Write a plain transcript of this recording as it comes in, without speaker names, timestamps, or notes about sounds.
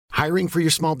Hiring for your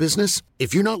small business?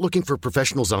 If you're not looking for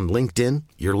professionals on LinkedIn,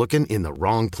 you're looking in the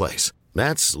wrong place.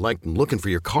 That's like looking for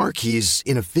your car keys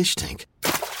in a fish tank.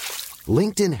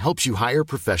 LinkedIn helps you hire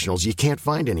professionals you can't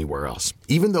find anywhere else,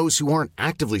 even those who aren't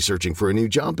actively searching for a new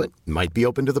job but might be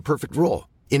open to the perfect role.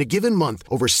 In a given month,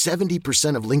 over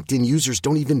 70% of LinkedIn users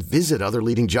don't even visit other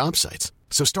leading job sites.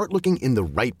 So start looking in the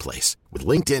right place. With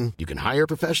LinkedIn, you can hire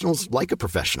professionals like a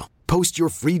professional. Post your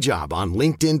free job on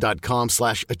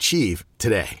linkedin.com/achieve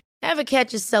today. Ever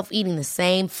catch yourself eating the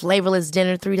same flavorless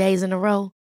dinner 3 days in a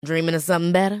row? Dreaming of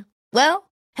something better?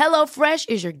 Well, HelloFresh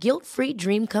is your guilt-free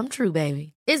dream come true,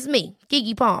 baby. It's me,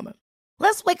 Keke Palmer.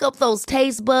 Let's wake up those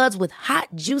taste buds with hot,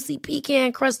 juicy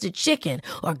pecan-crusted chicken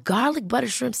or garlic butter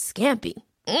shrimp scampi.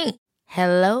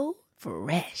 Hello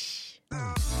Fresh.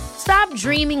 Stop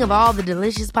dreaming of all the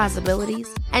delicious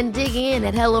possibilities and dig in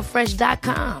at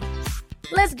HelloFresh.com.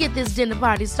 Let's get this dinner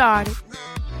party started.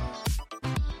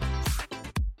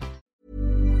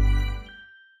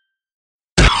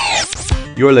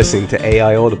 You're listening to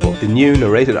AI Audible, the new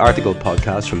narrated article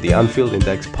podcast from the Anfield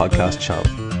Index podcast channel.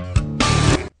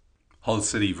 Hull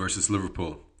City versus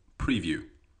Liverpool. Preview.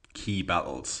 Key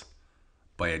battles.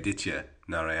 By Aditya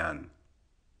Narayan.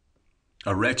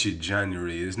 A wretched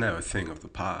January is now a thing of the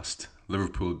past.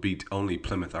 Liverpool beat only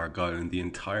Plymouth Argyle in the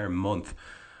entire month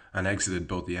and exited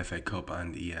both the FA Cup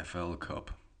and EFL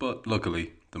Cup. But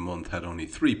luckily, the month had only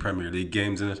 3 Premier League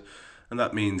games in it, and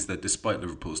that means that despite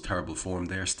Liverpool's terrible form,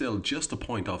 they are still just a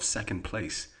point off second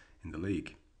place in the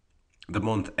league. The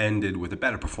month ended with a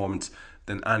better performance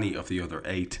than any of the other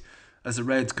 8, as the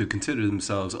Reds could consider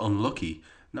themselves unlucky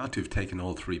not to have taken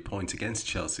all 3 points against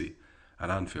Chelsea at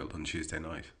Anfield on Tuesday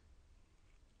night.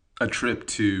 A trip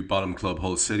to bottom club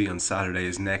Hull City on Saturday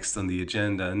is next on the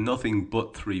agenda, and nothing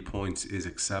but 3 points is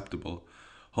acceptable.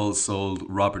 Hull sold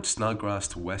Robert Snodgrass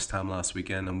to West Ham last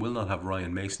weekend and will not have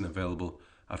Ryan Mason available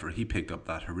after he picked up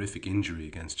that horrific injury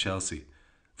against Chelsea.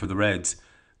 For the Reds,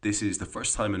 this is the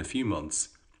first time in a few months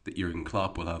that Jurgen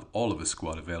Klopp will have all of his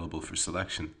squad available for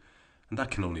selection, and that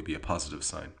can only be a positive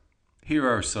sign. Here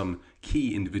are some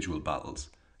key individual battles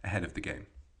ahead of the game.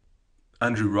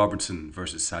 Andrew Robertson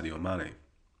versus Sadio Mane.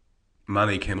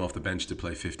 Mane came off the bench to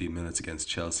play 15 minutes against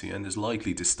Chelsea and is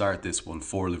likely to start this one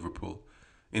for Liverpool.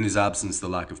 In his absence, the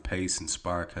lack of pace and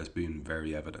spark has been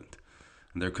very evident,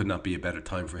 and there could not be a better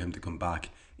time for him to come back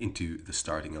into the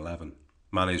starting 11.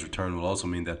 Mane's return will also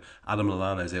mean that Adam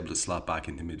Lallana is able to slot back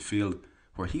into midfield,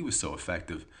 where he was so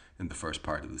effective in the first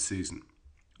part of the season.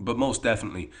 But most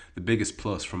definitely, the biggest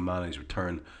plus from Mane's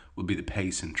return will be the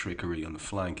pace and trickery on the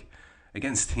flank.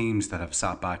 Against teams that have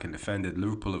sat back and defended,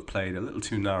 Liverpool have played a little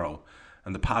too narrow,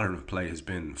 and the pattern of play has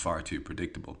been far too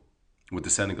predictable. With the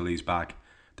Senegalese back,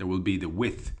 there will be the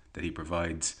width that he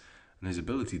provides, and his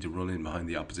ability to run in behind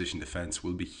the opposition defence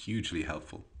will be hugely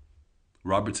helpful.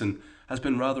 Robertson has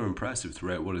been rather impressive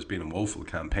throughout what has been a woeful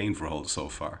campaign for Hull so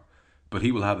far, but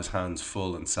he will have his hands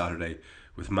full on Saturday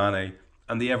with Mane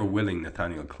and the ever-willing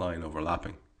Nathaniel Clyne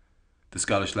overlapping. The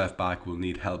Scottish left-back will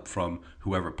need help from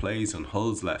whoever plays on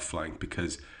Hull's left flank,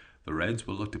 because the Reds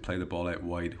will look to play the ball out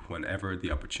wide whenever the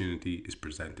opportunity is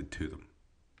presented to them.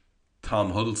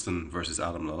 Tom Huddleston versus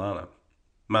Adam Lallana.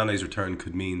 Mane's return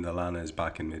could mean Lallana is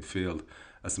back in midfield.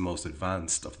 As the most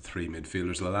advanced of the 3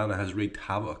 midfielders, Lallana has wreaked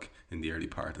havoc in the early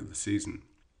part of the season.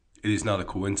 It is not a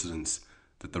coincidence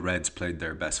that the Reds played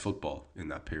their best football in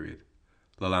that period.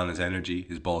 Lallana's energy,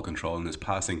 his ball control and his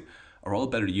passing are all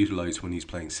better utilised when he's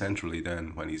playing centrally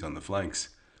than when he's on the flanks.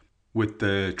 With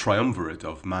the triumvirate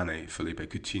of Mane, Felipe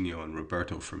Coutinho and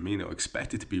Roberto Firmino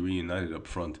expected to be reunited up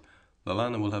front,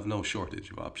 Lallana will have no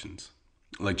shortage of options.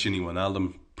 Like Gini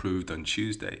Wijnaldum proved on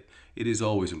Tuesday, it is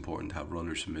always important to have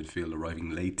runners from midfield arriving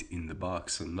late in the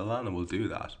box, and Lallana will do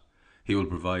that. He will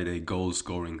provide a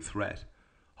goal-scoring threat.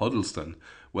 Huddleston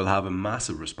will have a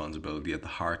massive responsibility at the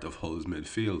heart of Hull's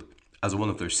midfield. As one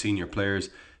of their senior players,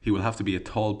 he will have to be a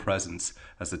tall presence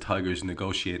as the Tigers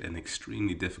negotiate an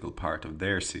extremely difficult part of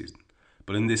their season.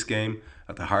 But in this game,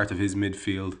 at the heart of his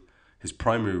midfield, his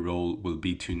primary role will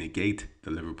be to negate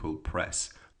the Liverpool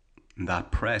press. And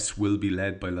that press will be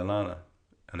led by Lallana,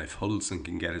 and if Huddleston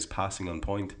can get his passing on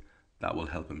point, that will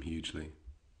help him hugely.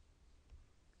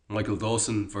 Michael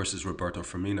Dawson versus Roberto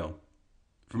Firmino.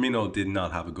 Firmino did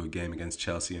not have a good game against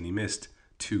Chelsea, and he missed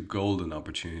 2 golden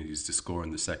opportunities to score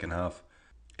in the second half.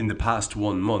 In the past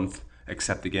 1 month,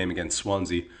 except the game against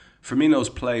Swansea, Firmino's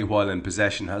play while in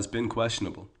possession has been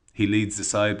questionable. He leads the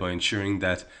side by ensuring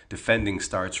that defending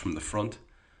starts from the front,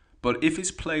 but if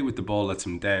his play with the ball lets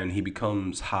him down, he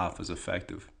becomes half as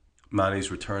effective.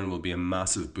 Mane's return will be a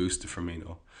massive boost to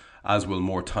Firmino, as will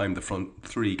more time the front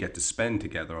 3 get to spend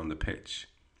together on the pitch.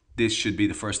 This should be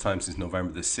the first time since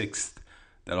November the 6th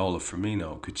that all of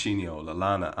Firmino, Coutinho,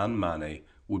 Lallana and Mane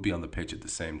would be on the pitch at the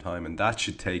same time, and that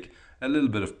should take a little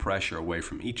bit of pressure away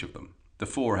from each of them. The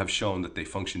four have shown that they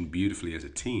function beautifully as a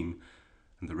team,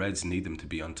 and the Reds need them to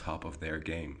be on top of their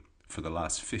game for the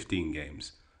last 15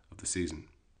 games of the season.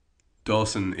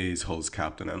 Dawson is Hull's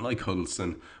captain, and like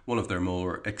Huddleston, one of their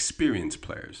more experienced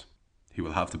players. He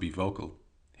will have to be vocal.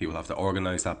 He will have to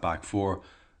organise that back four,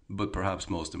 but perhaps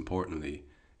most importantly,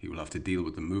 he will have to deal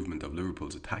with the movement of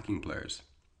Liverpool's attacking players.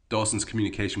 Dawson's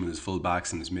communication with his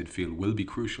full-backs and his midfield will be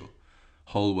crucial.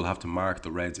 Hull will have to mark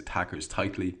the Reds' attackers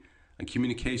tightly, and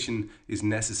communication is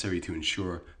necessary to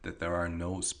ensure that there are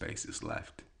no spaces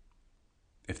left.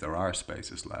 If there are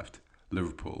spaces left,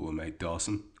 Liverpool will make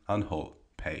Dawson and Hull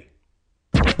pay.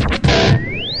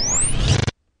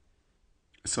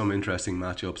 Some interesting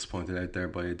matchups pointed out there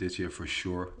by Aditya for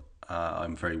sure.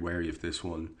 I'm very wary of this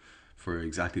one for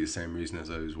exactly the same reason as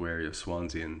I was wary of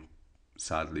Swansea, and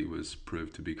sadly was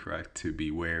proved to be correct to be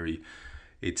wary.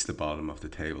 It's the bottom of the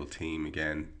table team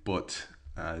again, but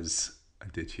as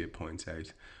Aditya points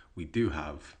out, we do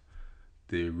have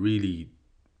the really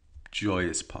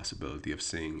joyous possibility of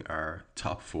seeing our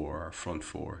top four, our front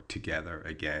four together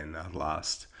again at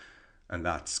last, and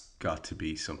that's got to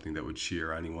be something that would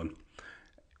cheer anyone.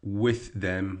 With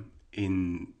them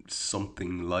in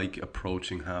something like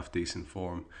approaching half decent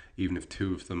form, even if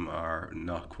two of them are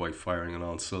not quite firing on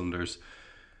all cylinders,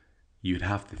 you'd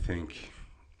have to think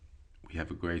we have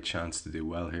a great chance to do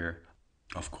well here.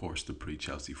 Of course, the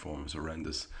pre-Chelsea form was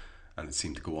horrendous and it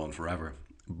seemed to go on forever,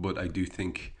 but I do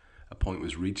think a point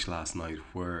was reached last night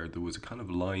where there was a kind of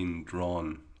line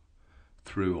drawn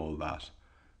through all that,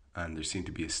 and there seemed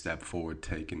to be a step forward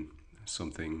taken,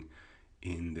 something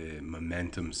in the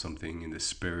momentum, something in the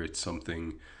spirit,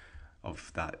 something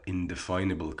of that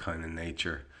indefinable kind of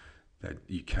nature that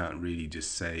you can't really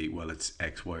just say, well, it's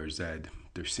X, Y, or Z.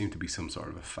 There seemed to be some sort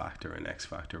of a factor, an X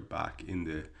factor back in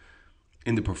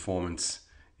the performance,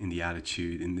 in the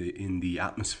attitude, in the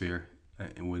atmosphere,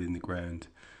 within the ground.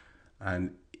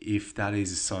 And if that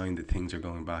is a sign that things are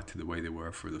going back to the way they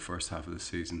were for the first half of the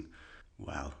season,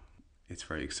 well, it's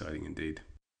very exciting indeed.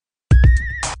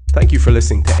 Thank you for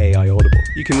listening to AI Audible.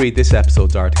 You can read this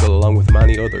episode's article along with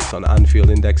many others on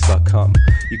AnfieldIndex.com.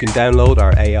 You can download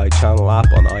our AI channel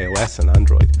app on iOS and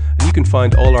Android. And you can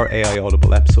find all our AI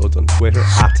Audible episodes on Twitter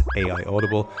at AI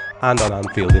Audible and on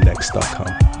AnfieldIndex.com.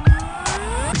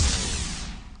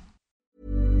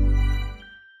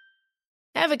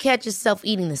 Ever catch yourself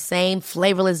eating the same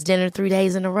flavorless dinner 3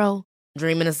 days in a row?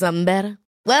 Dreaming of something better?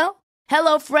 Well,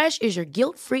 HelloFresh is your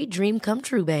guilt-free dream come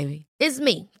true, baby. It's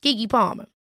me, Keke Palmer.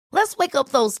 Let's wake up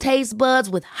those taste buds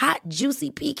with hot, juicy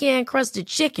pecan-crusted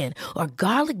chicken or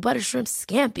garlic butter shrimp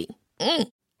scampi.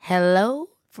 Hello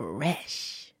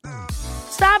Fresh.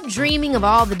 Stop dreaming of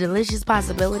all the delicious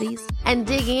possibilities and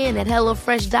dig in at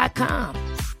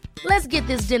HelloFresh.com. Let's get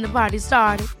this dinner party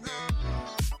started.